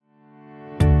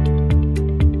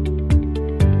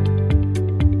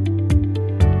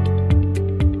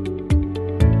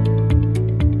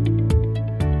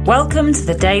Welcome to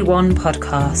the Day One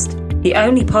podcast, the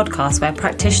only podcast where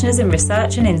practitioners in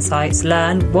research and insights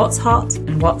learn what's hot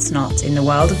and what's not in the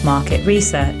world of market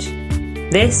research.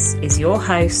 This is your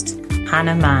host,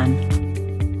 Hannah Mann.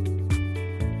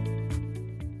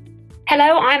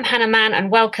 Hello, I'm Hannah Mann and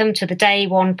welcome to the Day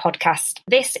One podcast.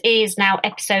 This is now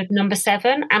episode number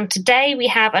 7 and today we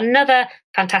have another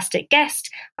fantastic guest.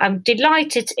 I'm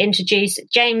delighted to introduce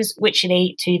James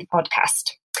Wycherley to the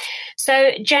podcast.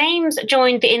 So James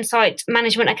joined the Insight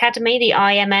Management Academy, the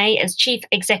IMA, as Chief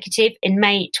Executive in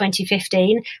May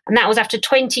 2015, and that was after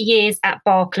 20 years at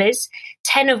Barclays,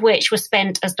 10 of which were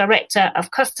spent as Director of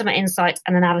Customer Insight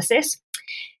and Analysis.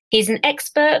 He's an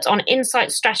expert on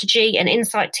insight strategy and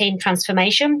insight team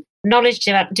transformation, knowledge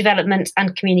development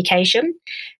and communication,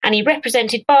 and he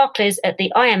represented Barclays at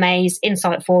the IMA's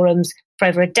Insight Forums for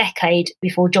over a decade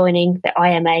before joining the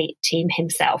IMA team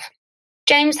himself.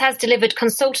 James has delivered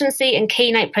consultancy and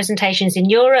keynote presentations in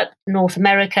Europe, North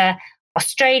America,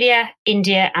 Australia,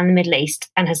 India and the Middle East,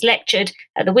 and has lectured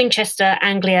at the Winchester,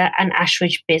 Anglia and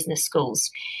Ashridge Business Schools.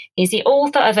 He's the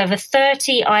author of over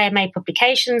 30 IMA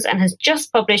publications and has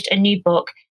just published a new book,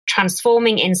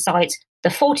 Transforming Insight, The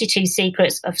 42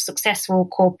 Secrets of Successful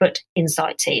Corporate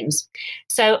Insight Teams.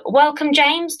 So welcome,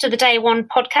 James, to the Day One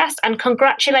podcast and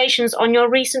congratulations on your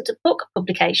recent book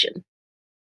publication.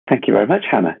 Thank you very much,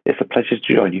 Hannah. It's a pleasure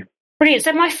to join you. Brilliant.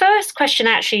 So my first question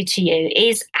actually to you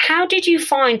is, how did you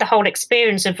find the whole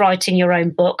experience of writing your own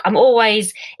book? I'm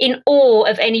always in awe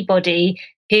of anybody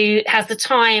who has the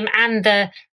time and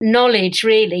the knowledge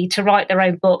really to write their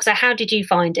own book. So how did you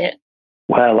find it?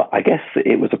 Well, I guess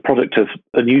it was a product of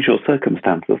unusual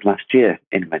circumstances last year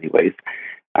in many ways.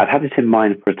 I'd had it in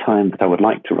mind for a time that I would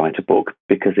like to write a book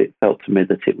because it felt to me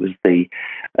that it was a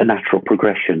natural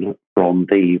progression from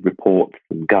the reports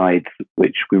and guides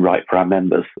which we write for our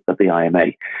members at the IMA.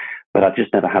 But I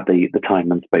just never had the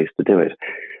time and space to do it.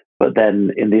 But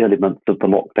then in the early months of the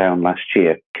lockdown last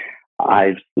year,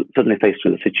 I was suddenly faced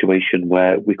with a situation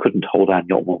where we couldn't hold our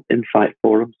normal insight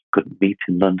forums, couldn't meet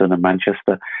in London and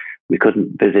Manchester. We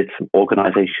couldn't visit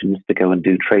organisations to go and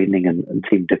do training and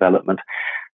team development.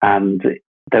 And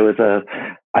there was a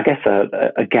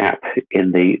gap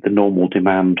in the normal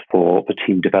demand for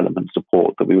team development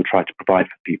support that we were trying to provide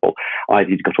for people. Either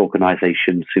you'd got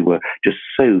organisations who were just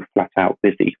so flat out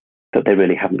busy that they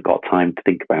really hadn't got time to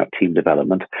think about team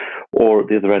development, or at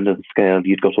the other end of the scale,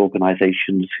 you'd got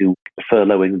organisations who were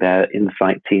furloughing their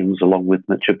insight teams along with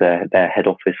much of their head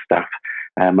office staff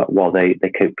while they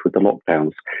coped with the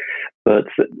lockdowns.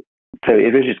 So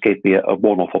it really just gave me a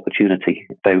one-off opportunity.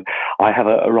 So I have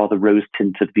a rather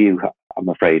rose-tinted view, I'm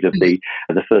afraid, of the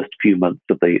first few months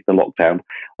of the lockdown,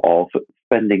 of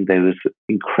spending those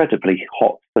incredibly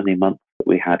hot, sunny months that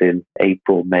we had in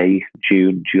April, May,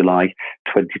 June, July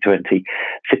 2020,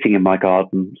 sitting in my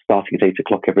garden, starting at 8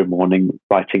 o'clock every morning,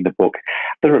 writing the book,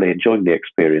 thoroughly enjoying the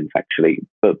experience, actually.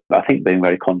 But I think being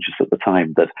very conscious at the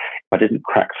time that if I didn't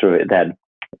crack through it then,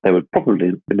 there would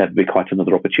probably never be quite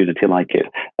another opportunity like it.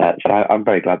 So I'm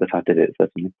very glad that I did it,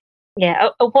 certainly. Yeah,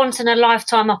 a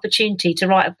once-in-a-lifetime opportunity to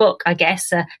write a book, I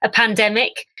guess. A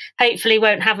pandemic, hopefully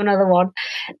won't have another one.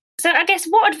 So I guess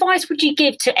what advice would you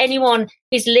give to anyone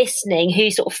who's listening who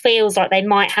sort of feels like they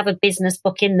might have a business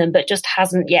book in them but just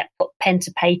hasn't yet put pen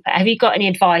to paper? Have you got any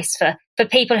advice for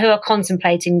people who are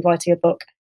contemplating writing a book?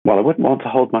 Well, I wouldn't want to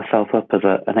hold myself up as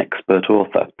an expert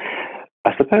author.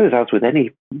 I suppose, as with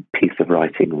any piece of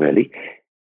writing, really,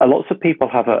 lots of people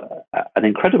have an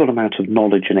incredible amount of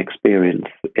knowledge and experience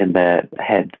in their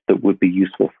head that would be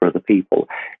useful for other people.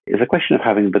 It's a question of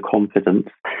having the confidence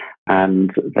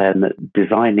and then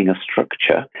designing a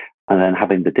structure and then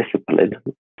having the discipline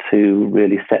to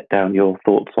really set down your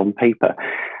thoughts on paper.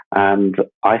 And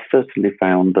I certainly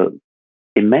found that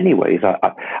in many ways,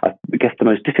 I guess the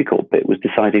most difficult bit was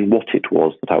deciding what it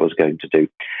was that I was going to do.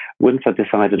 Once I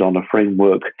decided on a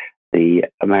framework, the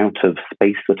amount of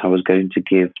space that I was going to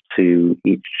give to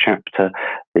each chapter,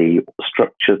 the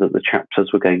structure that the chapters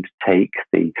were going to take,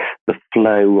 the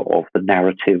flow of the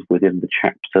narrative within the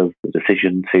chapters, the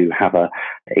decision to have a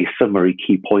summary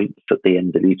key points at the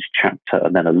end of each chapter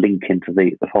and then a link into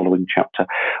the following chapter.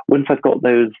 Once I've got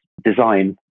those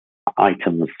design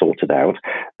items sorted out,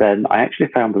 then I actually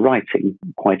found the writing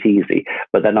quite easy.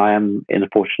 But then I am in a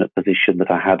fortunate position that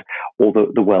I had all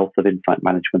the wealth of Insight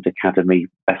Management Academy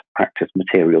best practice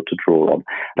material to draw on.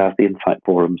 And as the Insight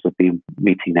Forums have been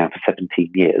meeting now for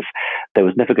 17 years, there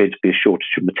was never going to be a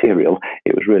shortage of material.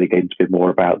 It was really going to be more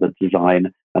about the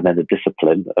design and then the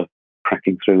discipline of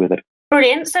cracking through with it.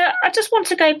 Brilliant. So I just want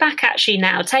to go back actually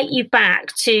now, take you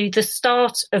back to the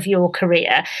start of your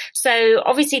career. So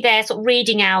obviously they're sort of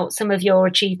reading out some of your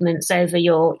achievements over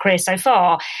your career so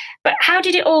far, but how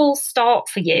did it all start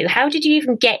for you? How did you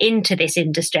even get into this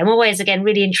industry? I'm always, again,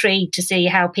 really intrigued to see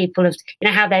how people have,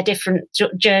 how their different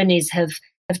journeys have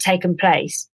taken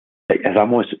place. As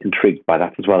I'm always intrigued by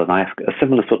that as well, and I ask a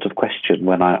similar sort of question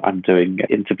when I'm doing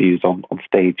interviews on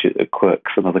stage at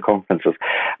Quirks and other conferences.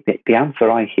 The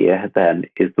answer I hear then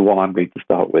is the one I'm going to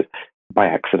start with: by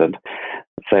accident.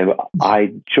 So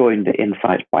I joined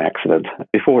Insight by accident.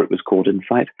 Before it was called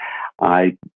Insight,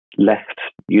 I left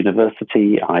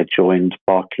university. I joined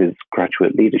Barclays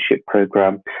Graduate Leadership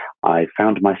Program. I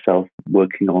found myself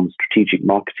working on strategic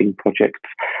marketing projects,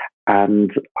 and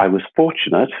I was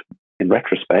fortunate, in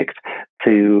retrospect,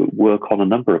 to work on a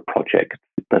number of projects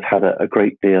that had a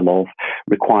great deal of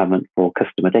requirement for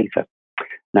customer data.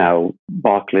 Now,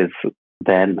 Barclays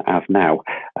then, as now,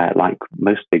 like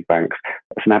most big banks,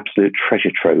 it's an absolute treasure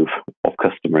trove of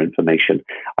customer information.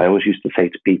 I always used to say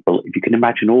to people, if you can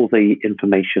imagine all the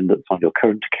information that's on your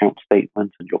current account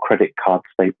statement and your credit card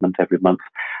statement every month,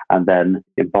 and then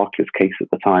in Barclays' case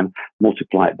at the time,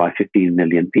 multiply it by 15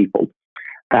 million people,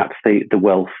 that's the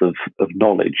wealth of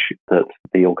knowledge that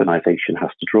the organization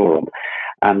has to draw on.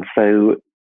 And so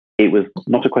it was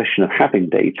not a question of having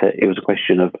data, it was a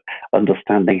question of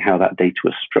understanding how that data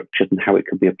was structured and how it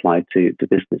could be applied to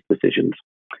business decisions.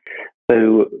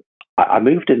 So I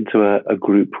moved into a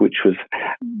group which was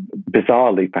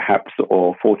bizarrely, perhaps,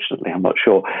 or fortunately, I'm not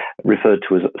sure, referred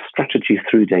to as strategy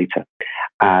through data.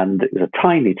 And it was a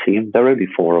tiny team, there were only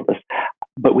 4 of us,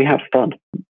 but we had fun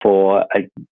for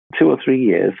 2 or 3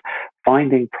 years,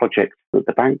 finding projects that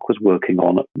the bank was working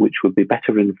on which would be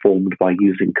better informed by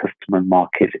using customer and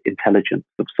market intelligence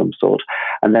of some sort,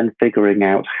 and then figuring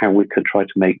out how we could try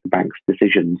to make the bank's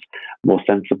decisions more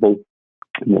sensible,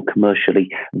 more commercially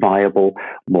viable,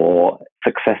 more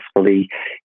successfully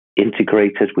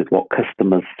integrated with what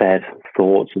customers said,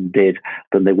 thought, and did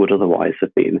than they would otherwise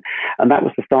have been. And that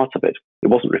was the start of it. It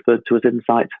wasn't referred to as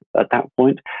Insight at that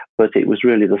point, but it was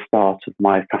really the start of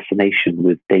my fascination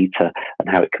with data and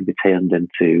how it can be turned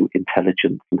into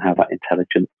intelligence and how that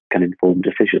intelligence can inform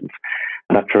decisions.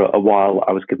 And after a while,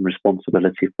 I was given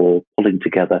responsibility for pulling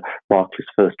together Barclays'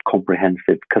 first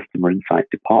comprehensive customer insight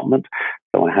department.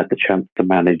 So I had the chance to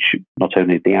manage not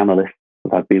only the analysts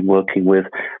that I've been working with,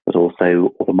 but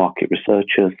also all the market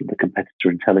researchers and the competitor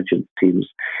intelligence teams.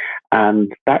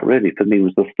 And that really, for me,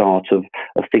 was the start of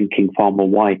thinking far more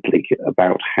widely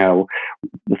about how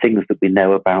the things that we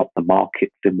know about the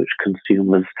markets in which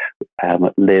consumers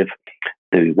live,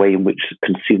 the way in which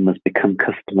consumers become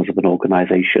customers of an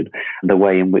organization, and the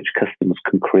way in which customers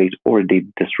can create or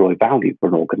indeed destroy value for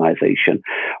an organization,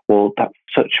 well, that's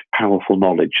such powerful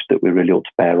knowledge that we really ought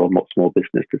to bear on lots more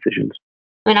business decisions.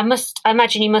 I mean, I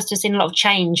imagine you must have seen a lot of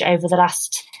change over the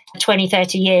last 20,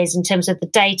 30 years in terms of the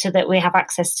data that we have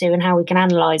access to and how we can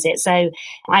analyse it. So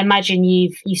I imagine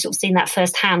you've sort of seen that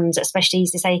firsthand, especially,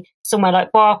 as you say, somewhere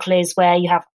like Barclays, where you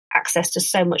have access to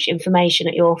so much information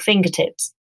at your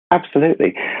fingertips.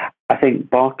 Absolutely. I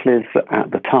think Barclays at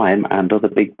the time, and other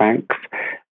big banks,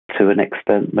 to an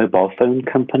extent mobile phone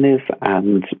companies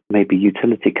and maybe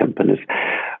utility companies,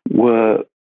 were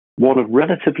one of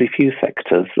relatively few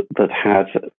sectors that had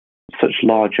such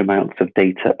large amounts of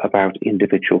data about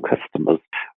individual customers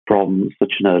from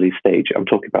such an early stage. I'm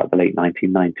talking about the late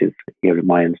 1990s here in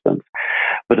my instance.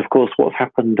 But of course, what's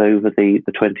happened over the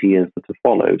 20 years that have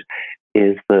followed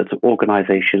is that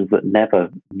organizations that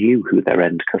never knew who their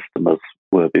end customers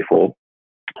were before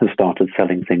have started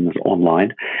selling things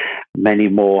online. Many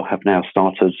more have now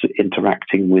started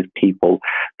interacting with people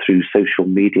through social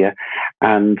media,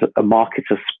 and a market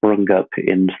has sprung up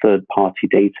in third-party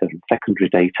data and secondary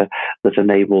data that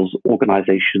enables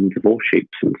organizations of all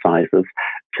shapes and sizes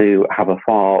to have a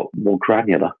far more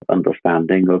granular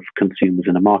understanding of consumers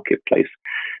in a marketplace.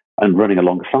 And running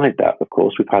alongside that, of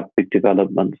course, we've had big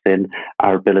developments in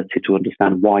our ability to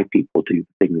understand why people do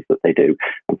the things that they do.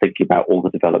 I'm thinking about all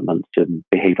the developments in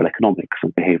behavioral economics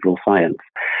and behavioral science,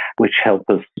 which help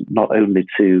us not only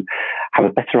to have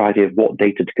a better idea of what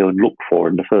data to go and look for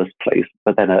in the first place,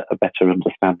 but then a better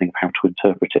understanding of how to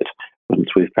interpret it once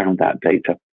we've found that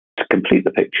data. To complete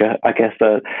the picture, I guess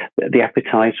the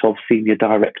appetite of senior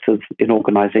directors in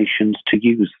organizations to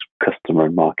use customer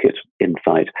and market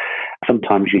insight.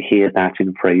 Sometimes you hear that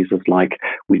in phrases like,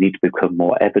 we need to become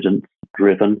more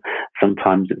evidence-driven.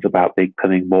 Sometimes it's about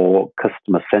becoming more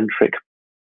customer-centric.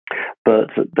 but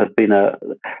there's been a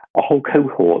whole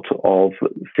cohort of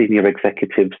senior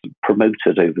executives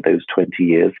promoted over those 20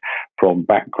 years from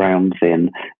backgrounds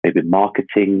in maybe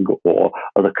marketing or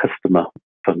other customer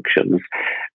functions.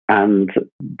 And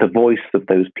the voice of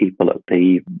those people at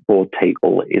the board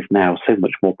table is now so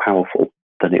much more powerful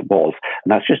than it was.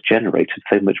 And that's just generated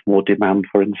so much more demand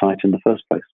for insight in the first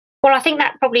place. Well, I think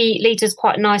that probably leads us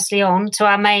quite nicely on to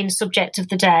our main subject of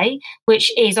the day,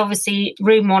 which is obviously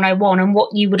Room 101 and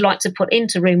what you would like to put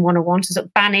into Room 101 to sort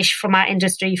of banish from our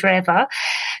industry forever.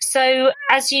 So,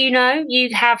 as you know, you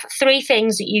have 3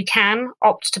 things that you can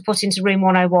opt to put into Room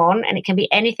 101, and it can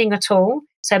be anything at all.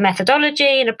 So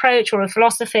methodology, an approach, or a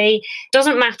philosophy,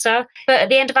 doesn't matter. But at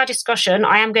the end of our discussion,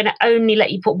 I am going to only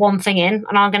let you put one thing in,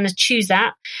 and I'm going to choose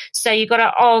that. So you've got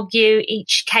to argue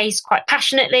each case quite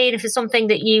passionately. And if it's something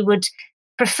that you would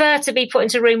prefer to be put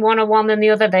into Room 101 than the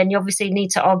other, then you obviously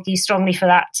need to argue strongly for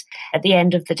that at the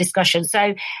end of the discussion.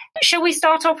 So shall we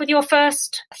start off with your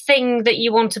first thing that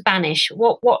you want to banish?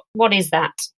 What is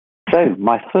that? So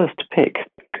my first pick,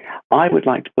 I would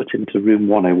like to put into Room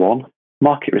 101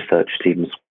 market research teams.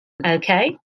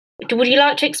 Okay. Would you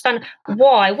like to expand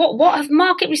why? What have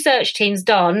market research teams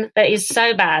done that is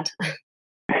so bad?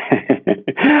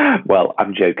 Well,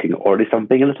 I'm joking, or at least I'm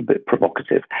being a little bit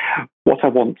provocative. What I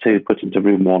want to put into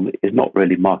Room 1 is not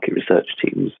really market research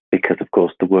teams, because, of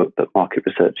course, the work that market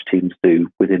research teams do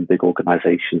within big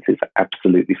organizations is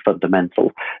absolutely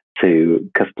fundamental to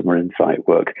customer insight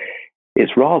work.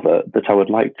 It's rather that I would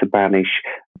like to banish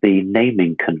the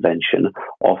naming convention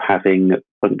of having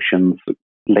functions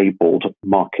labelled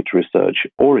market research,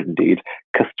 or indeed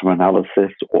customer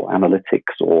analysis or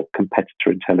analytics or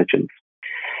competitor intelligence.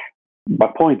 My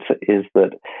point is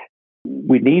that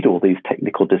we need all these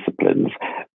technical disciplines,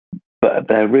 but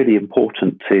they're really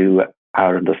important to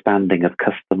our understanding of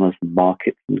customers,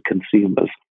 markets and consumers.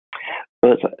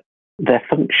 But they're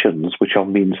functions which are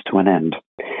means to an end.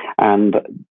 And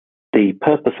the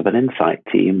purpose of an insight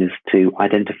team is to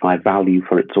identify value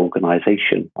for its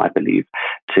organization, I believe,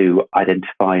 to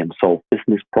identify and solve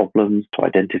business problems, to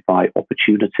identify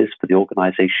opportunities for the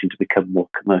organization to become more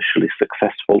commercially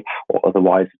successful or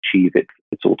otherwise achieve its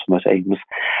ultimate aims,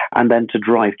 and then to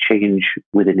drive change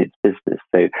within its business,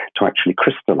 so to actually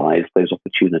crystallize those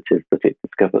opportunities that it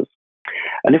discovers.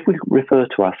 And if we refer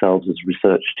to ourselves as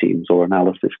research teams or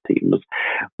analysis teams,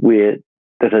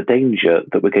 there's a danger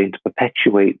that we're going to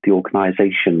perpetuate the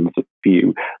organization's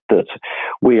view that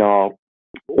we are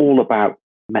all about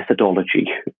methodology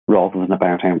rather than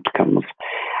about outcomes.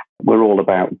 We're all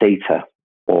about data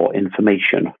or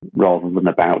information rather than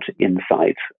about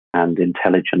insight and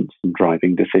intelligence and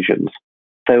driving decisions.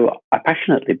 So I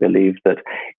passionately believe that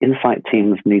insight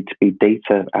teams need to be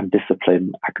data and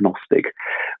discipline agnostic.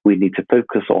 We need to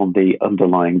focus on the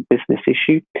underlying business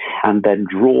issue and then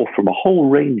draw from a whole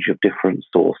range of different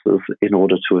sources in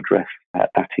order to address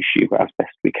that issue as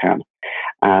best we can.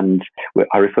 And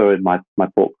I refer in my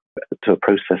book to a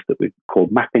process that we call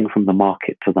mapping from the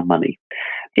market to the money.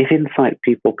 If insight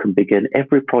people can begin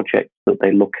every project that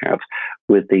they look at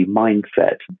with the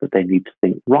mindset that they need to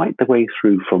think right the way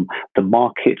through from the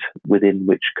market within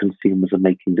which consumers are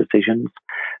making decisions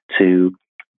to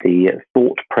the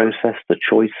thought process, the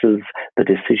choices, the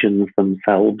decisions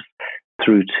themselves,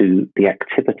 through to the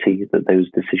activity that those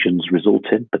decisions result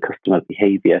in, the customer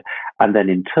behavior, and then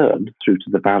in turn through to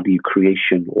the value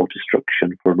creation or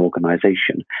destruction for an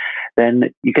organization,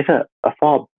 then you get a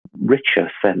far richer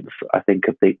sense, I think,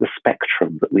 of the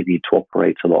spectrum that we need to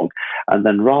operate along. And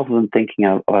then rather than thinking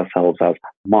of ourselves as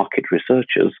market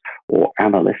researchers or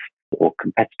analysts or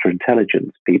competitor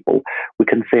intelligence people, we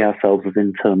can see ourselves as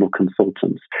internal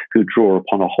consultants who draw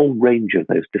upon a whole range of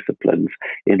those disciplines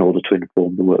in order to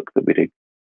inform the work that we do.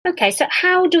 Okay, so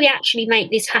how do we actually make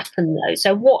this happen, though?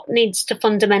 So what needs to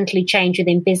fundamentally change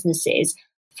within businesses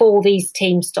for these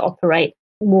teams to operate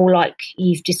more like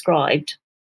you've described?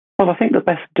 Well, I think the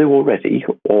best do already,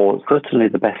 or certainly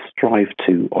the best strive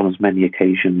to on as many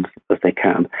occasions as they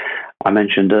can. I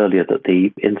mentioned earlier that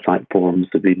the Insight Forums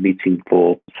have been meeting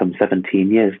for some 17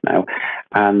 years now,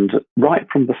 and right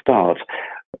from the start,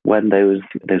 when those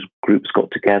groups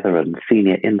got together and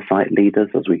senior insight leaders,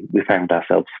 as we found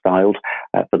ourselves styled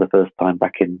for the first time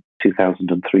back in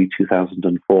 2003,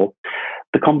 2004,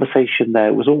 the conversation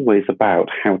there was always about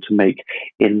how to make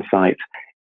insight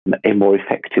a more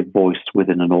effective voice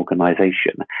within an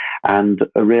organization, and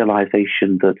a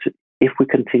realization that if we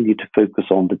continue to focus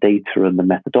on the data and the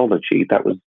methodology, that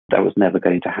was never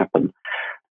going to happen.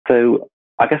 So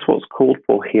I guess what's called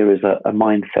for here is a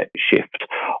mindset shift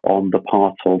on the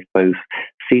part of both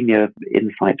senior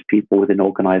insight people within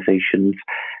organizations,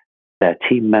 their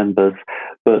team members,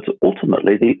 but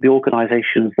ultimately the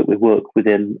organisations that we work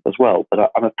within as well.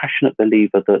 But I'm a passionate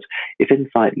believer that if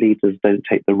insight leaders don't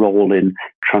take the role in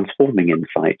transforming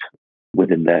insight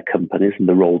within their companies and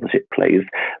the role that it plays,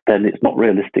 then it's not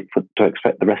realistic to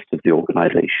expect the rest of the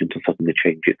organisation to suddenly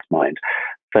change its mind.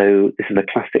 So this is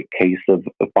a classic case of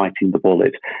biting the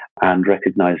bullet and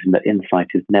recognising that insight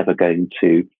is never going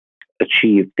to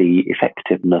achieve the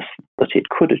effectiveness that it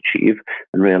could achieve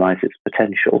and realise its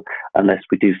potential unless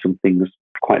we do some things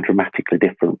quite dramatically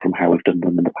different from how we've done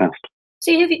them in the past.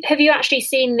 So have you actually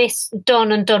seen this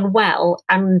done and done well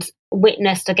and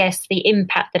witnessed, I guess, the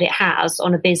impact that it has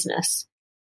on a business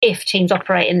if teams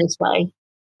operate in this way?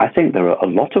 I think there are a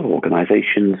lot of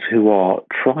organisations who are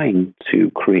trying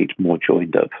to create more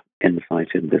joined-up insight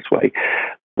in this way.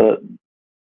 But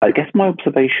I guess my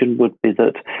observation would be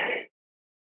that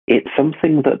it's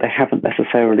something that they haven't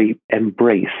necessarily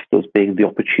embraced as being the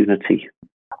opportunity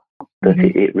that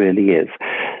it really is.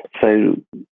 So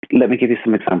let me give you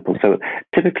some examples. So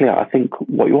typically, I think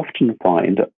what you often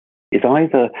find is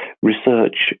either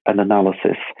research and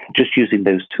analysis, just using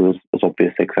those two as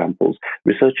obvious examples,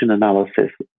 research and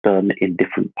analysis done in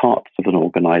different parts of an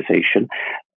organisation,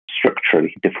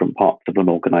 structurally different parts of an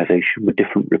organisation with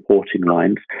different reporting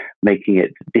lines, making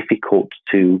it difficult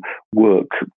to work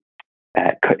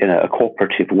in a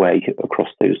cooperative way across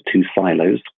those two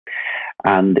silos.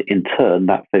 And in turn,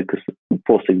 that focus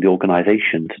forcing the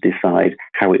organisation to decide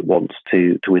how it wants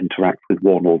to interact with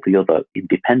one or the other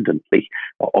independently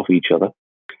of each other.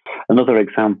 Another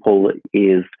example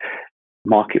is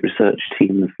market research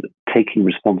teams taking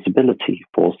responsibility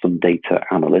for some data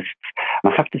analysts.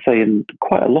 And I have to say, in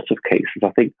quite a lot of cases,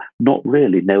 I think not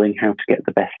really knowing how to get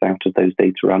the best out of those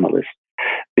data analysts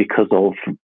because of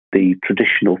the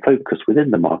traditional focus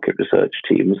within the market research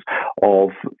teams of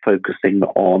focusing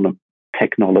on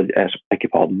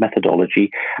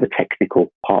methodology, the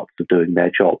technical parts of doing their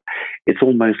job. It's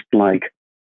almost like,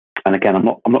 and again, I'm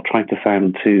not trying to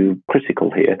sound too critical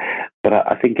here, but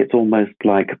I think it's almost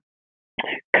like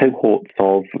cohorts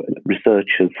of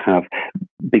researchers have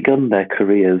begun their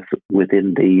careers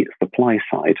within the supply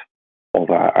side of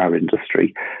our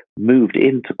industry, moved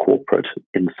into corporate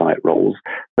insight roles,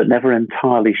 but never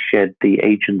entirely shed the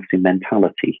agency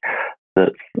mentality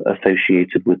that's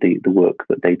associated with the work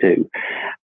that they do.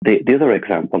 The other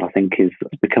example, I think, is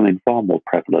becoming far more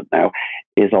prevalent now,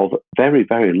 is of very,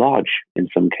 very large, in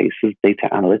some cases, data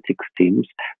analytics teams,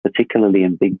 particularly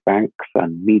in big banks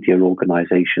and media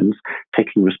organizations,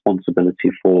 taking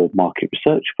responsibility for market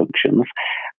research functions.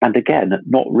 And again,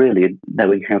 not really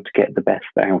knowing how to get the best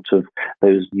out of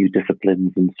those new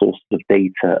disciplines and sources of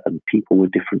data and people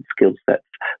with different skill sets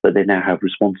that they now have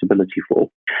responsibility for.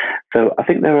 So I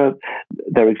think there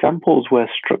are examples where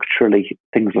structurally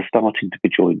things are starting to be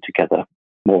joined together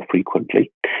more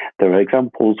frequently. There are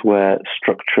examples where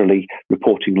structurally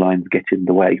reporting lines get in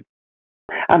the way.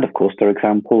 And of course, there are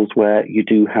examples where you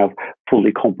do have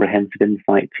fully comprehensive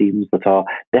insight teams that are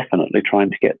definitely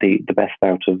trying to get the best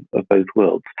out of both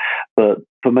worlds. But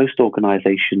for most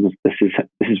organizations, this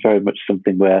is very much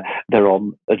something where they're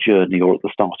on a journey or at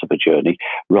the start of a journey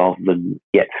rather than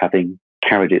yet having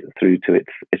carried it through to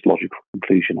its logical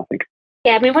conclusion, I think.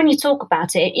 Yeah, I mean, when you talk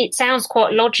about it, it sounds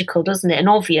quite logical, doesn't it? And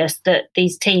obvious that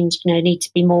these teams, need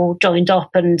to be more joined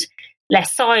up and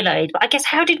less siloed. But I guess,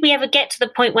 how did we ever get to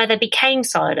the point where they became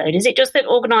siloed? Is it just that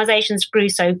organisations grew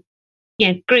so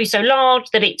large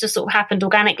that it just sort of happened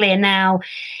organically, and now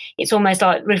it's almost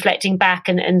like reflecting back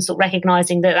and sort of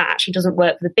recognising that actually doesn't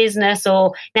work for the business?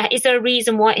 Or now, is there a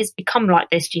reason why it's become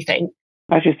like this, do you think?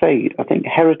 As you say, I think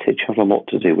heritage has a lot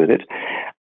to do with it.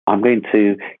 I'm going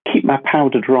to keep my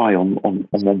powder dry on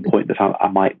one point that I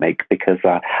might make, because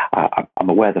I'm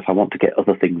aware that I want to get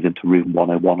other things into Room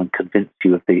 101 and convince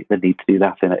you of the need to do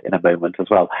that in a moment as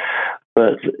well.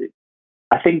 But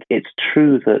I think it's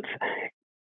true that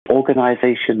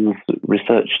organisations,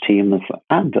 research teams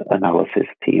and analysis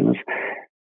teams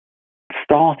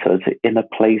started in a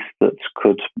place that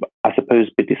could, I suppose,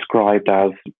 be described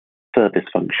as service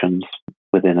functions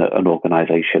within an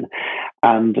organisation.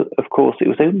 And of course, it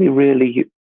was only really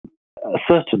a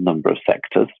certain number of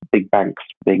sectors, big banks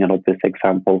being an obvious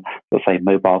example, let's say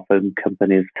mobile phone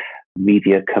companies,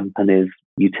 media companies,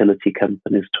 utility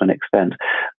companies to an extent,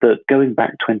 that going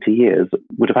back 20 years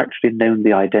would have actually known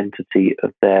the identity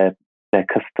of their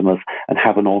customers and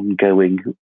have an ongoing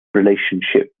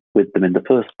relationship with them in the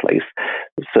first place,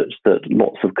 such that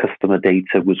lots of customer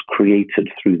data was created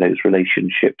through those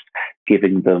relationships,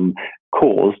 giving them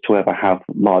cause to ever have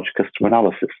large customer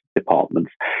analysis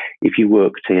departments. If you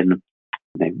worked in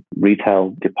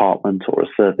retail department or a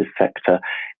service sector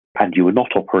and you were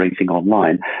not operating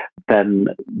online, then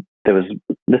there was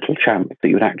little chance that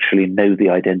you would actually know the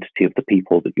identity of the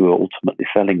people that you were ultimately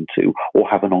selling to or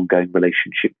have an ongoing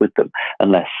relationship with them,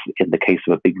 unless in the case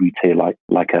of a big retailer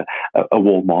like a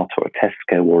Walmart or a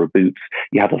Tesco or a Boots,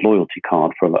 you had a loyalty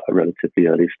card from a relatively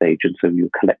early stage, and so you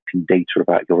were collecting data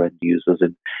about your end users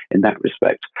in that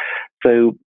respect.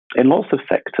 So in lots of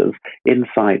sectors,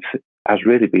 insight has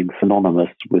really been synonymous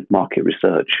with market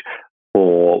research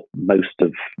for most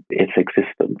of its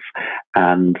existence,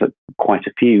 and quite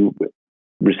a few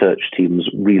research teams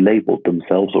relabeled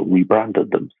themselves or rebranded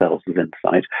themselves as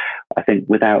Insight, I think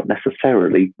without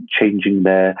necessarily changing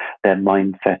their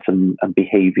mindset and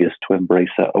behaviours to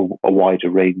embrace a wider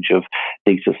range of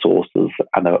data sources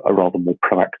and a rather more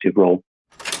proactive role.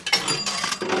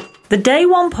 The Day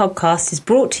One podcast is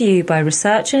brought to you by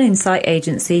research and insight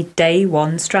agency Day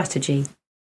One Strategy.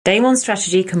 Day One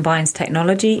Strategy combines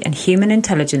technology and human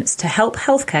intelligence to help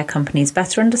healthcare companies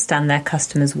better understand their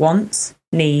customers' wants,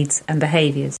 needs and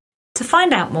behaviours. To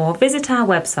find out more, visit our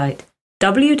website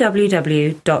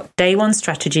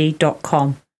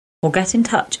www.dayonestrategy.com or get in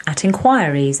touch at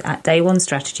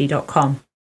inquiries@dayonestrategy.com.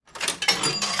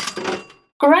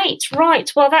 Great,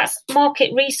 right. Well, that's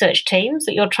market research teams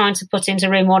that you're trying to put into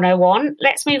Room 101.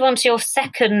 Let's move on to your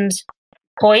second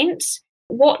point.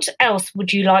 What else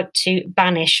would you like to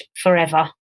banish forever?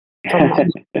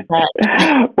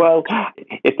 Well,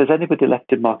 if there's anybody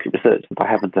left in market research that I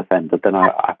haven't offended, then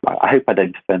I hope I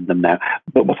don't offend them now.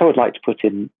 But what I would like to put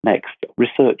in next,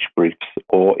 research briefs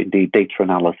or indeed data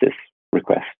analysis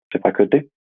requests, if I could do.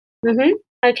 Mm-hmm.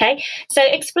 Okay, so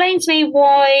explain to me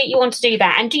why you want to do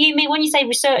that. And do you mean, when you say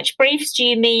research briefs, do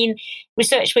you mean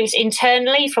research briefs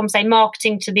internally from, say,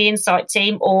 marketing to the insight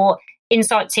team, or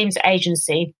insight team to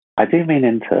agency? I do mean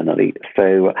internally.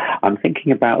 So I'm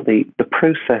thinking about the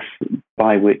process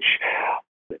by which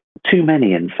too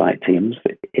many insight teams,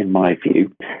 in my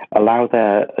view, allow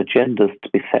their agendas to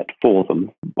be set for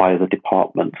them by the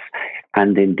departments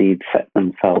and indeed set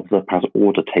themselves up as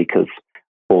order takers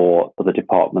for the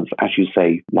departments, as you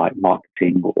say, like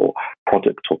marketing or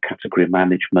product or category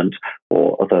management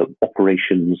or other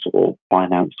operations or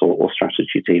finance or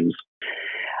strategy teams.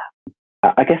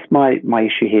 I guess my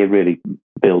issue here really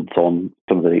builds on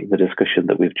some of the discussion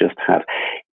that we've just had.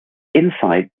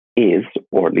 Insight is,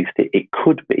 or at least it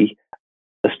could be,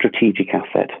 a strategic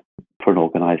asset for an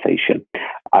organisation.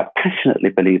 I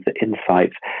passionately believe that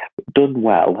insight, done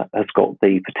well, has got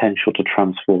the potential to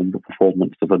transform the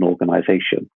performance of an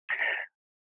organisation.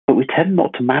 But we tend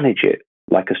not to manage it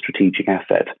like a strategic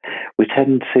asset. We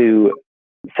tend to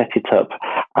set it up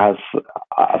as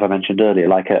I mentioned earlier,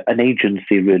 like an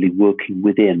agency really working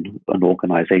within an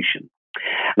organisation.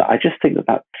 Now, I just think that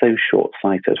that's so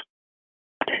short-sighted.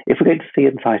 If we're going to see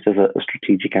insight as a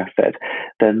strategic asset,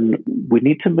 then we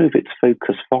need to move its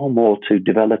focus far more to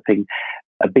developing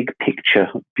a big picture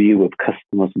view of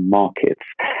customers and markets,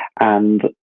 and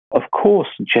of course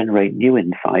generate new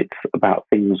insights about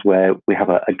things where we have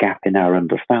a gap in our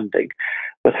understanding,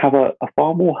 but have a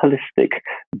far more holistic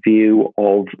view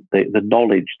of the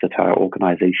knowledge that our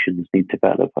organisations need to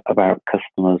develop about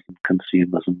customers and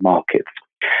consumers and markets.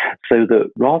 So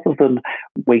that rather than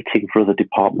waiting for other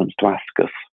departments to ask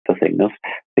us for things,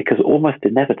 because almost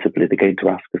inevitably they're going to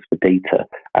ask us for data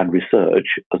and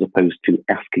research as opposed to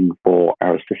asking for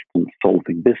our assistance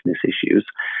solving business issues,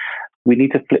 we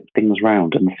need to flip things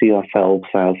around and see ourselves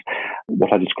as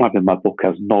what I describe in my book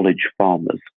as knowledge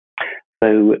farmers.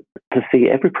 So to see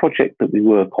every project that we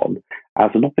work on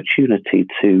as an opportunity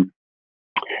to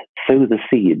sow the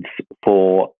seeds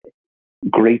for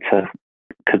greater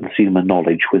consumer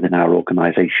knowledge within our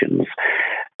organisations,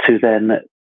 to then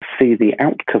see the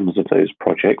outcomes of those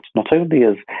projects not only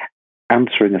as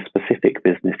answering a specific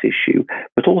business issue,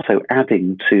 but also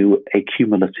adding to a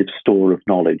cumulative store of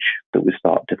knowledge that we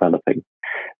start developing.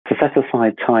 To set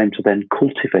aside time to then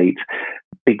cultivate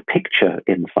big picture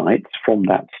insights from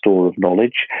that store of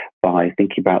knowledge by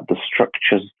thinking about the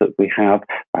structures that we have,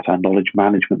 about our knowledge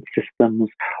management systems,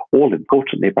 all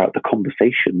importantly about the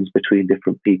conversations between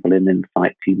different people in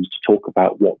insight teams to talk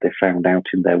about what they found out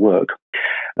in their work.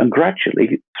 And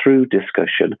gradually, through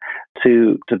discussion,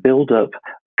 to build up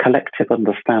collective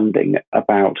understanding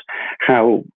about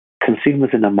how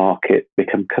consumers in a market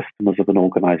become customers of an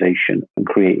organisation and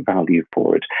create value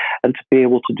for it, and to be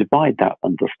able to divide that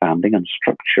understanding and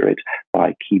structure it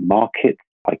by key markets,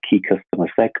 by key customer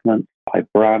segments, by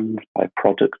brands, by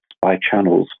products, by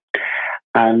channels,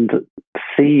 and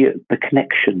see the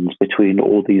connections between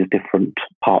all these different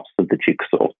parts of the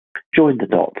jigsaw, join the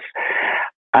dots.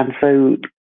 And so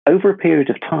over a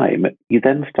period of time, you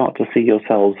then start to see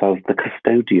yourselves as the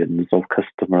custodians of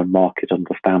customer and market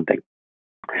understanding.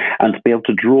 and to be able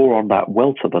to draw on that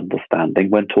wealth of understanding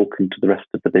when talking to the rest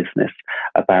of the business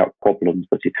about problems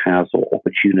that it has or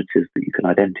opportunities that you can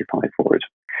identify for it.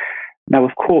 Now,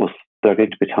 of course, there are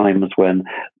going to be times when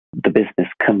the business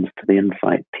comes to the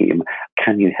insight team,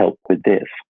 can you help with this?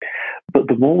 But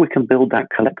the more we can build that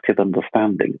collective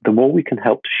understanding, the more we can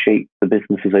help to shape the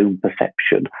business's own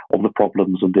perception of the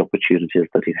problems and the opportunities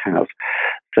that it has.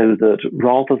 So that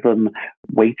rather than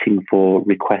waiting for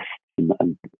requests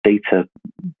and data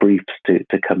briefs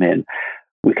to come in,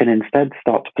 we can instead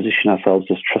start to position ourselves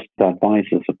as trusted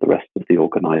advisors of the rest of the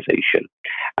organisation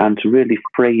and to really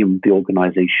frame the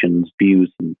organisation's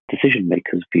views and decision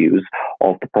makers' views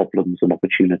of the problems and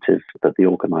opportunities that the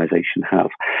organisation has.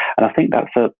 And I think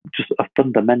that's just a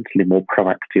fundamentally more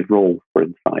proactive role for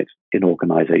insight in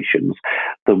organisations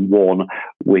than one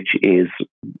which is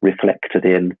reflected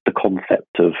in the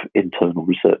concept of internal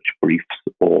research briefs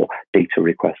or data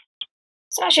requests.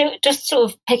 So actually, just sort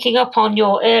of picking up on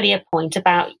your earlier point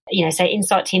about, say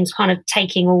insight teams kind of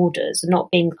taking orders and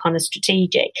not being kind of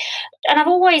strategic. And I've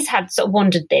always had sort of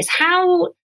wondered this, how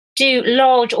do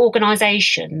large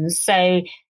organisations, so,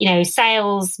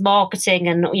 sales, marketing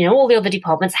and, all the other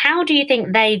departments, how do you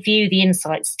think they view the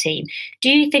insights team? Do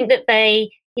you think that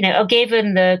they, are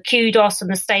given the kudos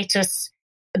and the status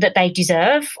that they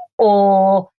deserve?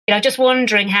 Or just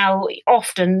wondering how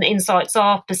often insights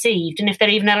are perceived and if they're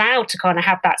even allowed to kind of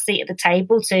have that seat at the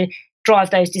table to drive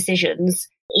those decisions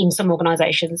in some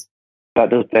organisations. That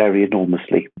does vary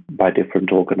enormously by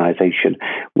different organisation.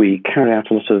 We carry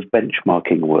out a lot of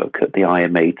benchmarking work at the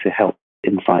IMA to help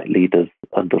insight leaders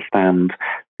understand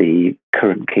the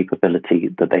current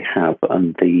capability that they have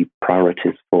and the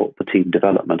priorities for team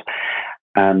development.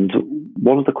 And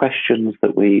one of the questions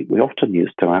that we often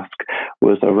used to ask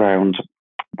was around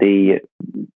the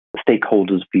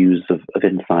stakeholders' views of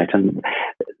insight and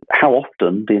how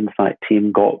often the insight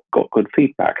team got good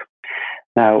feedback.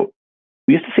 Now,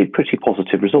 we used to see pretty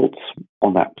positive results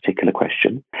on that particular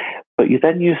question, but you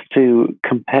then used to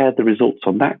compare the results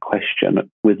on that question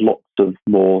with lots of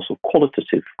more sort of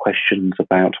qualitative questions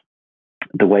about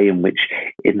the way in which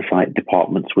insight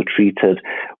departments were treated,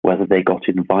 whether they got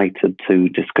invited to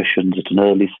discussions at an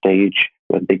early stage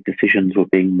when big decisions were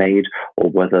being made, or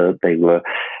whether they were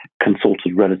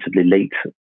consulted relatively late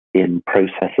in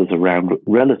processes around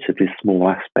relatively small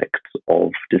aspects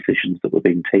of decisions that were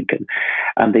being taken.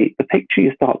 And the picture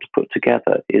you start to put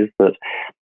together is that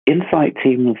insight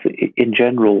teams in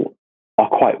general are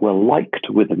quite well liked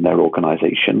within their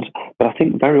organisations, but I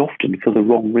think very often for the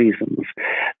wrong reasons.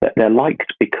 That they're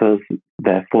liked because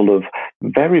they're full of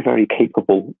very, very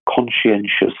capable,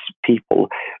 conscientious people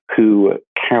who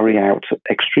carry out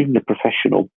extremely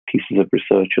professional pieces of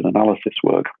research and analysis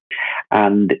work,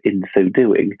 and in so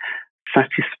doing,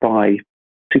 satisfy,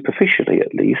 superficially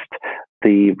at least,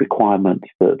 the requirements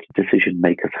that decision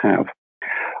makers have.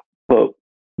 But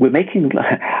we're making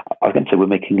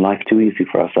life too easy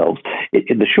for ourselves.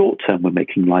 In the short term, we're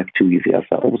making life too easy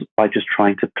ourselves by just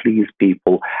trying to please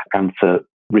people and to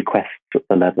requests at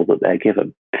the level that they're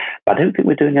given. But I don't think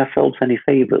we're doing ourselves any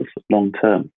favours long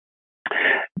term.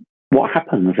 What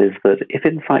happens is that if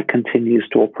insight continues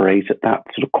to operate at that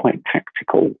sort of quite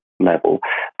tactical level,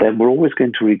 then we're always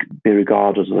going to be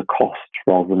regarded as a cost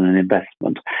rather than an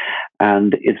investment.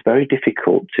 And it's very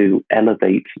difficult to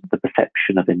elevate the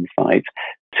perception of insight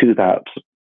to that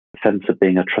sense of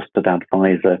being a trusted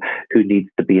advisor who needs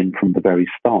to be in from the very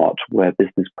start, where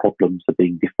business problems are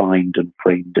being defined and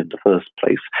framed in the first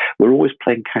place. We're always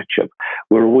playing catch-up.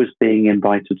 We're always being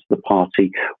invited to the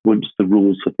party once the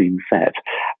rules have been set.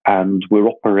 And we're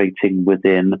operating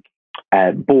within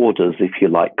borders, if you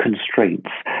like, constraints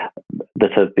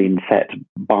that have been set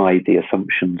by the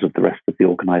assumptions of the rest of the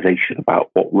organisation about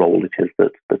what role it is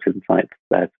that insight's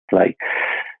there to play.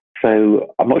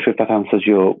 So I'm not sure if that answers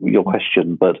your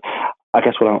question, but I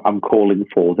guess what I'm calling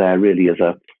for there really is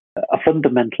a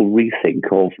fundamental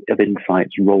rethink of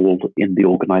insight's role in the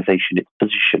organisation, its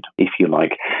position, if you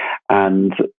like,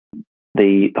 and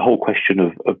the whole question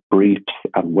of briefs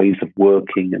and ways of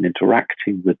working and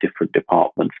interacting with different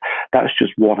departments. That's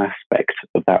just one aspect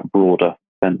of that broader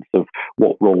sense of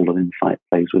what role an insight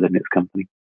plays within its company.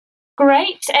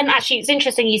 Great. And actually, it's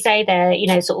interesting you say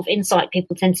there, sort of insight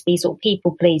people tend to be sort of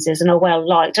people pleasers and are well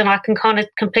liked. And I can kind of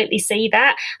completely see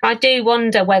that. I do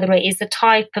wonder whether it is the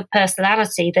type of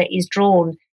personality that is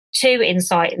drawn to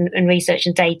insight and research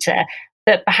and data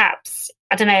that perhaps,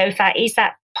 I don't know if that is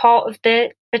that part of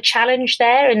the challenge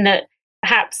there, in that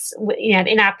perhaps,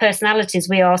 in our personalities,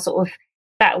 we are sort of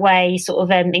that way, sort of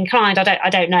inclined. I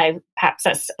don't know. Perhaps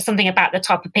that's something about the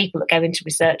type of people that go into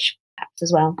research, perhaps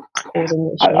as well.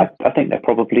 I think there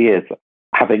probably is.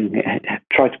 having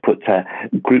tried to put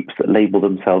groups that label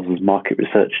themselves as market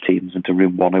research teams into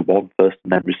Room 101 first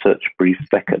and then research brief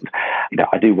second,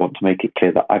 I do want to make it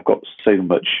clear that I've got so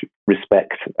much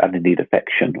respect and indeed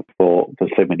affection for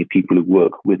so many people who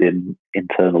work within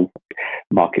internal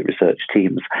market research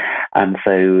teams. And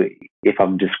so if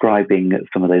I'm describing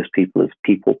some of those people as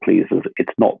people pleasers,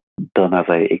 it's not done as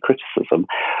a criticism,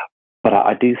 but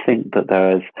I do think that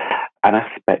there is an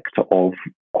aspect of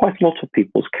quite a lot of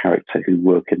people's character who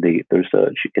work in the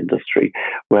research industry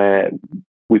where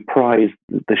we prize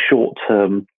the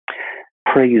short-term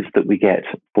praise that we get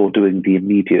for doing the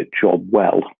immediate job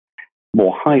well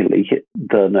more highly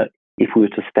than if we were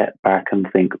to step back and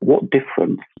think, what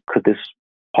difference could this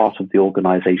part of the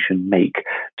organization make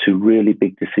to really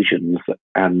big decisions,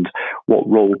 and what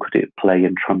role could it play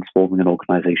in transforming an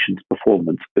organization's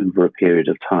performance over a period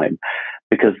of time?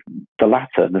 Because the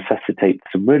latter necessitates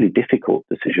some really difficult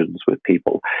decisions with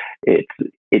people. It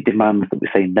demands that we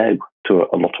say no to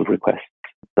a lot of requests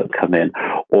that come in,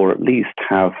 or at least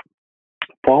have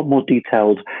far more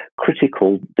detailed,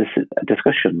 critical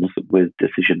discussions with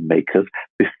decision makers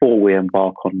before we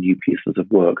embark on new pieces of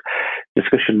work.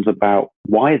 Discussions about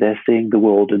why they're seeing the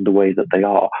world in the way that they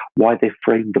are, why they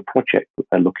frame the project that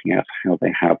they're looking at how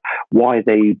they have, why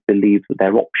they believe that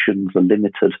their options are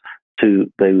limited to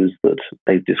those that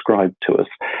they've described to us.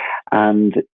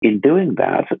 And in doing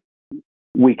that,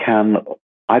 we can,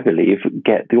 I believe,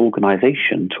 get the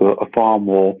organisation to a far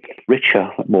more richer,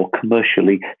 more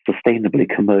commercially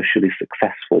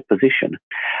successful position.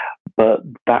 But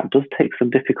that does take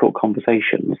some difficult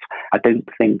conversations. I don't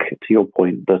think, to your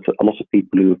point, that a lot of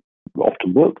people who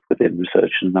often work within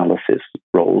research and analysis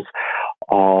roles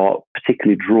are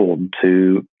particularly drawn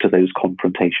to those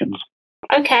confrontations.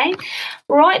 Okay,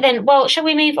 right then. Well, shall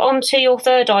we move on to your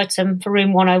third item for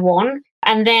Room 101,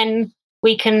 and then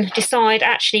we can decide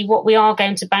actually what we are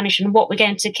going to banish and what we're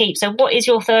going to keep. So what is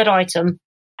your third item?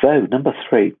 So, number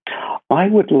 3, I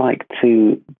would like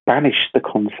to banish the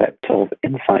concept of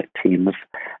insight teams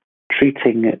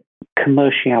treating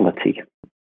commerciality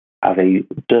as a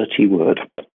dirty word.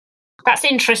 That's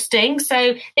interesting.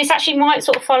 So this actually might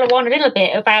sort of follow on a little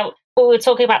bit about what we were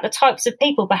talking about, the types of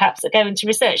people perhaps that go into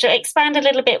research. So expand a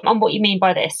little bit on what you mean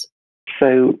by this.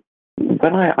 So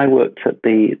when I worked at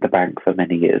the bank for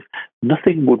many years,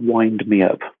 nothing would wind me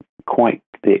up quite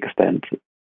to the extent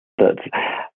that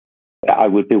I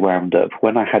would be wound up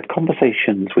when I had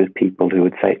conversations with people who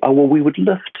would say, oh, well, we would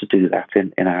love to do that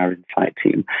in our insight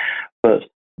team, but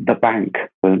the bank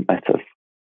won't let us.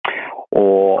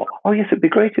 Or, oh, yes, it'd be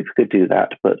great if we could do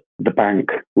that, but the bank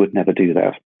would never do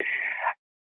that.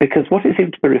 Because what it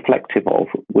seemed to be reflective of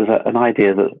was an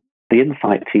idea that the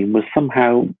insight team was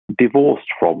somehow divorced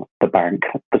from the bank,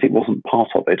 that it wasn't part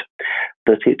of it,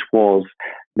 that it was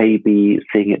maybe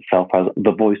seeing itself as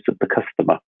the voice of the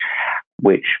customer,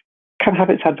 which can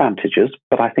have its advantages,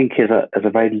 but I think is a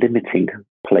very limiting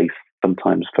place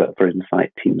sometimes for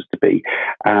insight teams to be,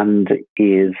 and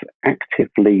is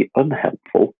actively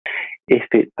unhelpful if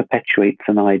it perpetuates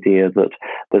an idea that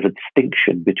there's a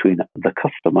distinction between the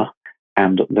customer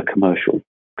and the commercial.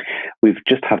 We've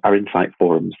just had our insight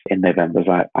forums in November,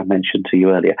 as I mentioned to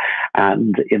you earlier,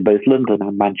 and in both London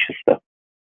and Manchester,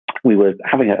 we were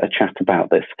having a chat about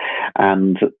this,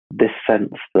 and this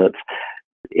sense that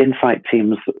insight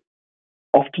teams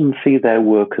often see their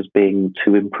work as being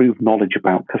to improve knowledge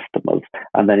about customers,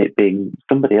 and then it being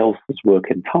somebody else's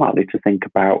work entirely to think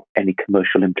about any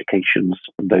commercial implications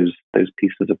from those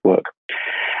pieces of work.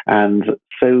 And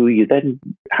so you then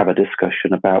have a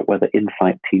discussion about whether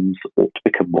insight teams ought to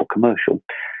become more commercial.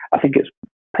 I think it's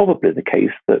probably the case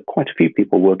that quite a few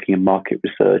people working in market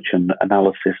research and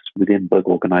analysis within bug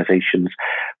organizations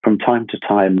from time to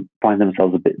time find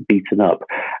themselves a bit beaten up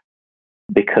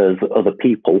because other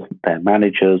people, their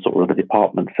managers or other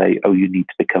departments say, oh, you need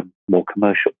to become more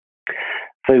commercial.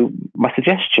 So my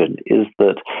suggestion is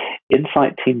that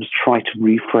insight teams try to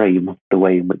reframe the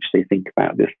way in which they think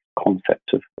about this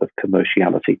concept of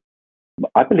commerciality.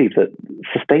 I believe that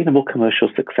sustainable commercial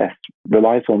success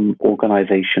relies on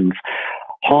organizations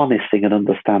harnessing an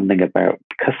understanding about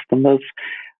customers,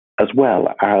 as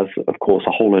well as, of course,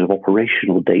 a whole lot of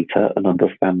operational data and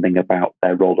understanding about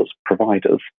their role as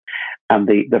providers, and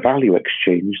the value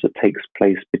exchange that takes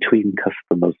place between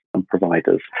customers and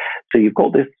providers. So you've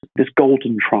got this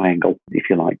golden triangle, if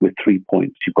you like, with 3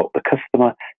 points. You've got the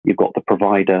customer, you've got the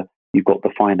provider, you've got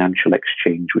the financial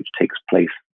exchange which takes place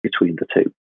between the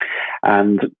two.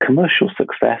 And commercial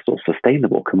success, or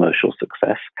sustainable commercial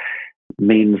success,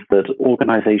 means that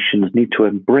organizations need to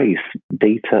embrace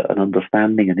data and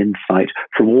understanding and insight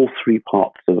from all 3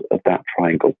 parts of that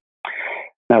triangle.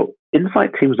 Now,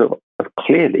 insight teams are have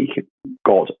clearly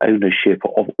got ownership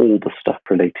of all the stuff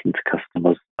relating to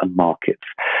customers and markets.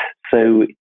 So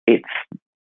it's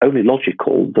only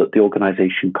logical that the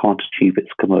organisation can't achieve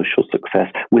its commercial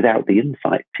success without the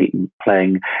insight team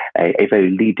playing a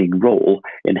very leading role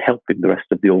in helping the rest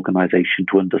of the organisation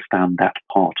to understand that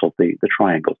part of the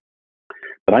triangle.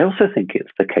 But I also think it's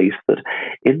the case that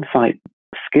insight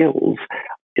skills,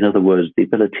 in other words, the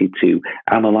ability to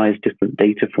analyze different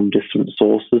data from different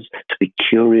sources, to be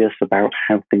curious about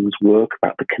how things work,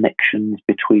 about the connections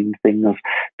between things,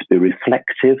 to be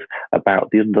reflective about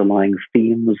the underlying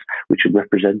themes which are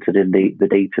represented in the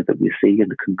data that we see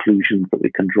and the conclusions that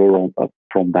we can draw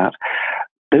from that.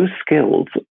 Those skills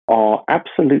are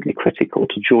absolutely critical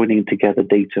to joining together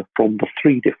data from the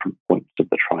three different points of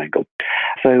the triangle.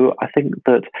 So I think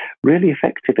that really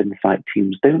effective insight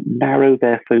teams don't narrow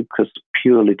their focus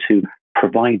purely to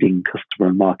providing customer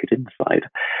and market insight.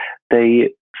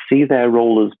 They see their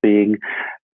role as being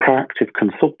proactive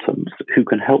consultants who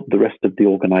can help the rest of the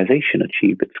organization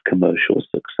achieve its commercial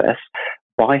success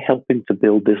by helping to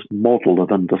build this model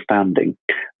of understanding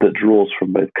that draws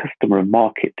from both customer and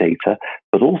market data,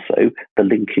 but also the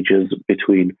linkages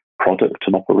between product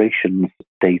and operations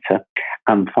data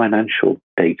and financial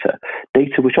data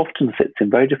which often sits in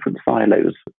very different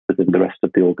silos within the rest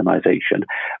of the organization,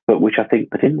 but which I think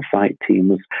that insight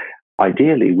teams,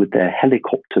 ideally with their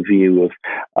helicopter view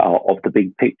of the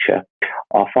big picture,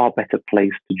 are far better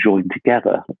placed to join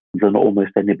together than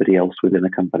almost anybody else within a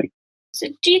company. So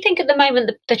do you think at the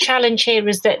moment the challenge here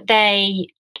is that they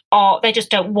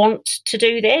just don't want to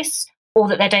do this, or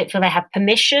that they don't feel they have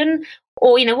permission,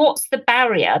 or, what's the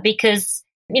barrier? Because,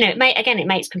 it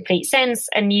makes complete sense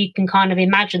and you can kind of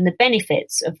imagine the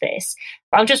benefits of this.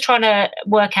 But I'm just trying to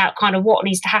work out kind of what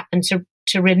needs to happen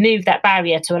to remove that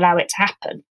barrier to allow it to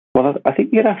happen. Well, I think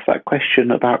you'd ask that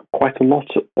question about quite a lot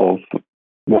of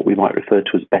what we might refer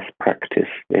to as best practice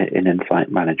in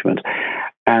insight management.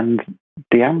 And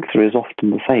the answer is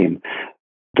often the same,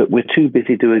 that we're too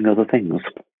busy doing other things.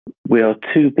 We are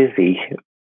too busy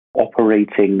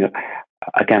operating.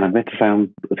 Again, I'm going to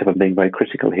sound as if I'm being very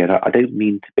critical here. I don't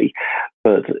mean to be,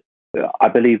 but I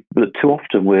believe that too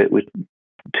often we're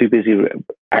too busy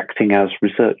acting as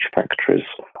research factories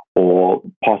or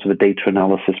part of a data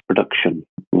analysis production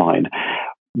line,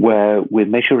 where we're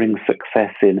measuring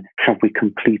success in have we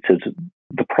completed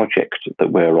the project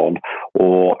that we're on,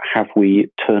 or have we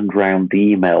turned around the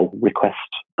email request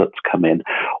that's come in,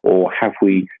 or have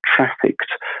we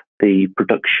trafficked the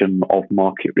production of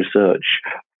market research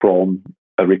from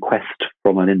a request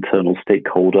from an internal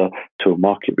stakeholder to a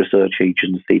market research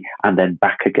agency and then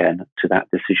back again to that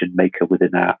decision maker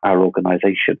within our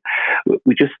organization.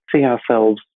 We just see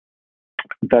ourselves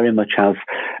very much as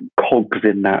cogs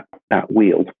in that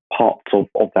wheel, parts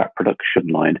of that production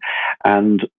line.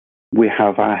 And we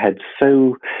have our heads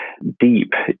so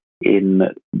deep in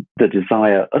the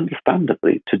desire,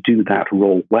 understandably, to do that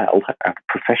role well and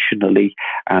professionally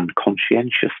and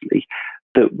conscientiously,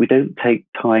 that we don't take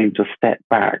time to step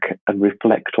back and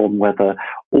reflect on whether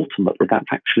ultimately that's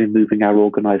actually moving our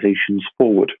organizations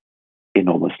forward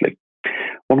enormously.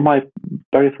 One of my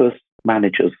very first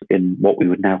managers in what we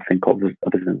would now think of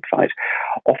as insight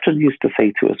often used to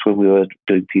say to us when we were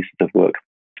doing pieces of work,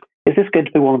 is this going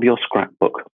to be one of your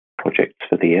scrapbook projects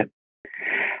for the year?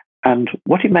 And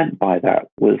what he meant by that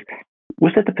was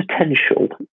there the potential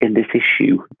in this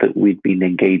issue that we'd been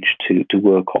engaged to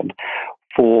work on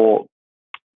for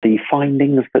the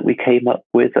findings that we came up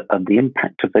with and the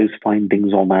impact of those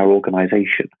findings on our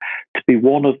organisation to be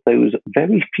one of those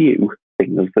very few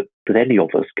things that any of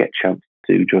us get a chance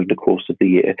to do during the course of the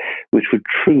year, which would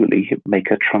truly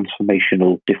make a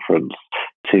transformational difference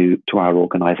to our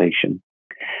organisation.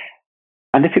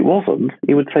 And if it wasn't,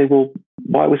 he would say, well,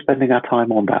 why are we spending our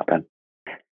time on that then?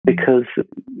 Because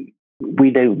we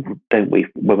know, don't we,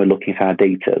 when we're looking at our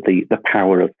data, the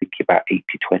power of thinking about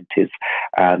 80/20s,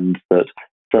 and that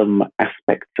some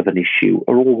aspects of an issue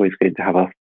are always going to have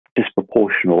a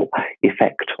disproportional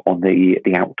effect on the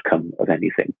outcome of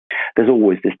anything. There's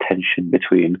always this tension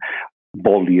between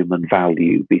volume and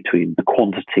value, between the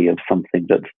quantity of something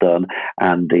that's done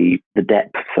and the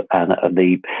depth and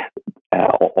the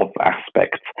of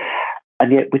aspects.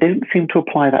 And yet we don't seem to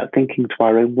apply that thinking to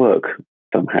our own work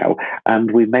somehow.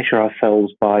 And we measure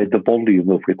ourselves by the volume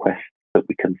of requests that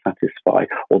we can satisfy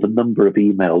or the number of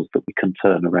emails that we can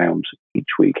turn around each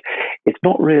week. It's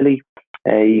not really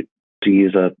to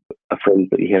use a phrase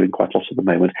that you're hearing quite a lot at the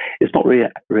moment, it's not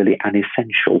really an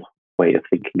essential way of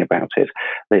thinking about it.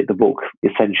 The book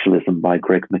Essentialism by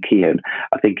Greg McKeown,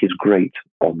 I think, is great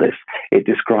on this. It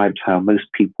describes how most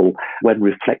people, when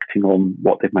reflecting on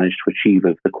what they've managed to achieve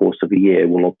over the course of a year,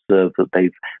 will observe that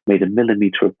they've made a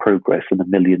millimetre of progress in a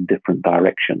million different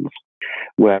directions.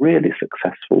 Where really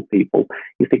successful people,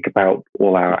 you think about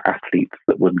all our athletes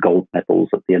that won gold medals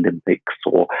at the Olympics,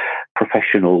 or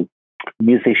professional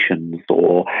musicians,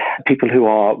 or people who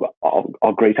are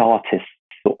great artists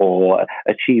or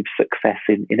achieve success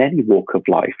in any walk of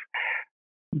life.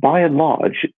 By and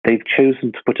large, they've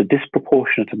chosen to put a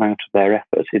disproportionate amount of their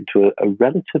effort into a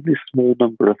relatively small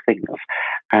number of things.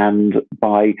 And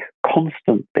by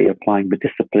constantly applying the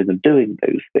discipline of doing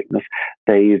those things,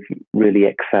 they've really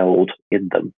excelled in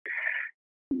them.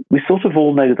 We sort of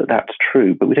all know that that's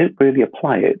true, but we don't really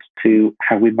apply it to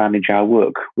how we manage our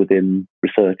work within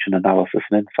research and analysis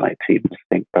and insight teams, I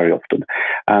think, very often.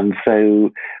 And so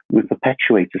we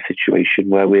perpetuate a situation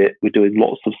where we're doing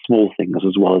lots of small things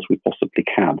as well as we possibly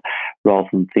can, rather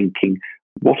than thinking,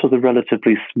 what are the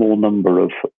relatively small number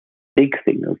of big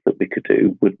things that we could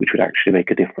do which would actually make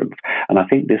a difference? And I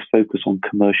think this focus on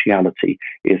commerciality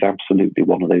is absolutely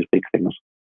one of those big things.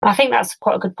 I think that's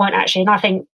quite a good point, actually. And I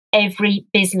think every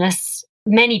business,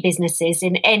 many businesses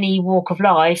in any walk of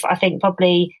life, I think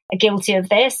probably are guilty of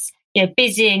this.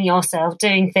 Busying yourself,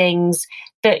 doing things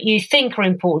that you think are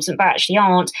important but actually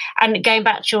aren't. And going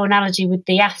back to your analogy with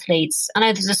the athletes, I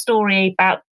know there's a story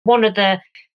about one of the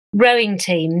rowing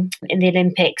team in the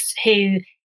Olympics who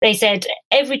they said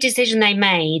every decision they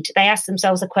made, they asked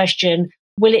themselves the question,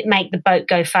 will it make the boat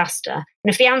go faster?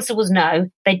 And if the answer was no,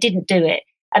 they didn't do it.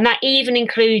 And that even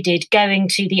included going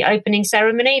to the opening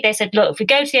ceremony. They said, look, if we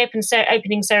go to the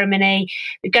opening ceremony,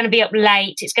 we're going to be up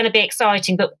late, it's going to be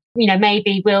exciting, but,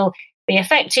 maybe we'll be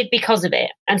affected because of it.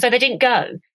 And so they didn't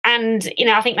go. And,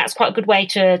 I think that's quite a good way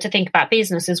to think about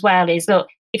business as well, is, look,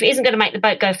 if it isn't going to make the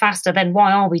boat go faster, then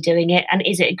why are we doing it? And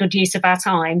is it a good use of our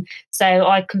time? So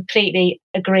I completely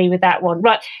agree with that one.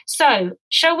 Right. So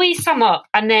shall we sum up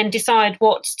and then decide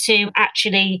what to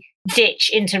actually ditch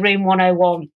into Room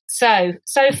 101? So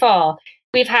far,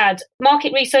 we've had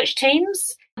market research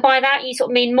teams. By that, you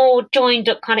sort of mean more joined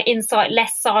up kind of insight,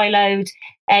 less siloed,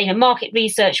 market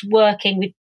research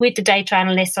working with the data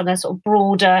analysts on a sort of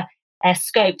broader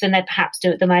scope than they perhaps do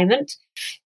at the moment.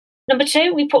 Number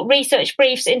 2, we put research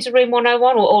briefs into Room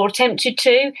 101 or attempted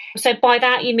to. So by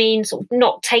that, you mean sort of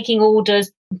not taking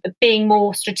orders, being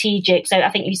more strategic. So I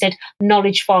think you said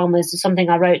knowledge farmers is something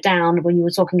I wrote down when you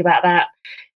were talking about that.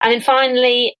 And then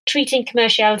finally, treating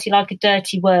commerciality like a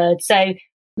dirty word. So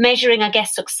measuring, I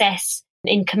guess, success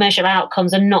in commercial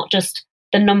outcomes and not just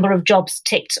the number of jobs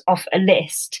ticked off a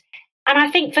list. And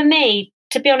I think for me,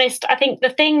 to be honest, I think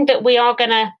the thing that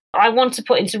I want to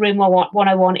put into Room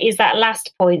 101 is that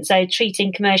last point. So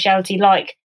treating commerciality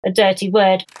like a dirty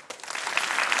word.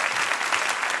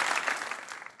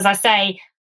 As I say,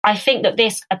 I think that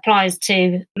this applies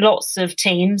to lots of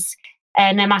teams,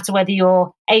 no matter whether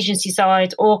you're agency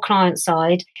side or client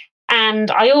side.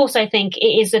 And I also think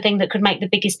it is the thing that could make the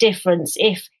biggest difference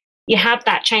if you have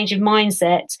that change of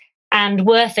mindset and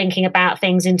were thinking about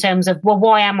things in terms of, well,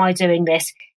 why am I doing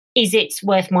this? Is it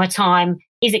worth my time?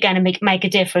 Is it going to make a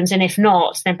difference? And if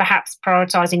not, then perhaps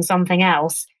prioritizing something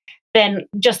else. Then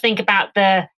just think about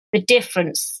the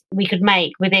difference we could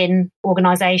make within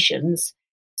organizations.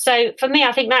 So for me,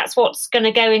 I think that's what's going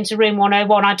to go into Room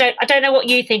 101. I don't know what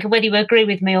you think and whether you agree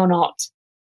with me or not.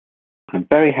 I'm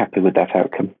very happy with that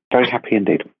outcome. Very happy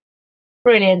indeed.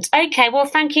 Brilliant. Okay, well,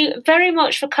 thank you very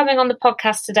much for coming on the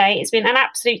podcast today. It's been an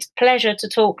absolute pleasure to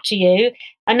talk to you.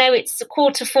 I know it's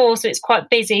 3:45, so it's quite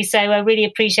busy, so I really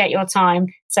appreciate your time.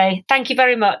 So thank you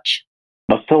very much.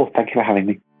 Not at all. Thank you for having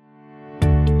me.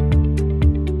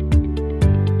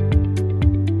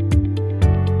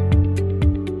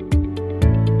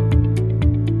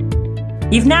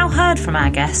 You've now heard from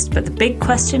our guest, but the big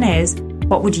question is,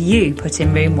 what would you put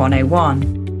in Room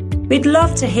 101? We'd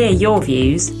love to hear your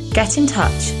views. Get in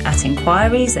touch at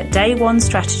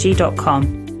inquiries@dayonestrategy.com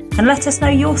and let us know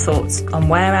your thoughts on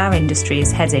where our industry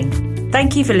is heading.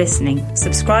 Thank you for listening.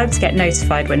 Subscribe to get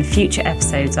notified when future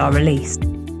episodes are released.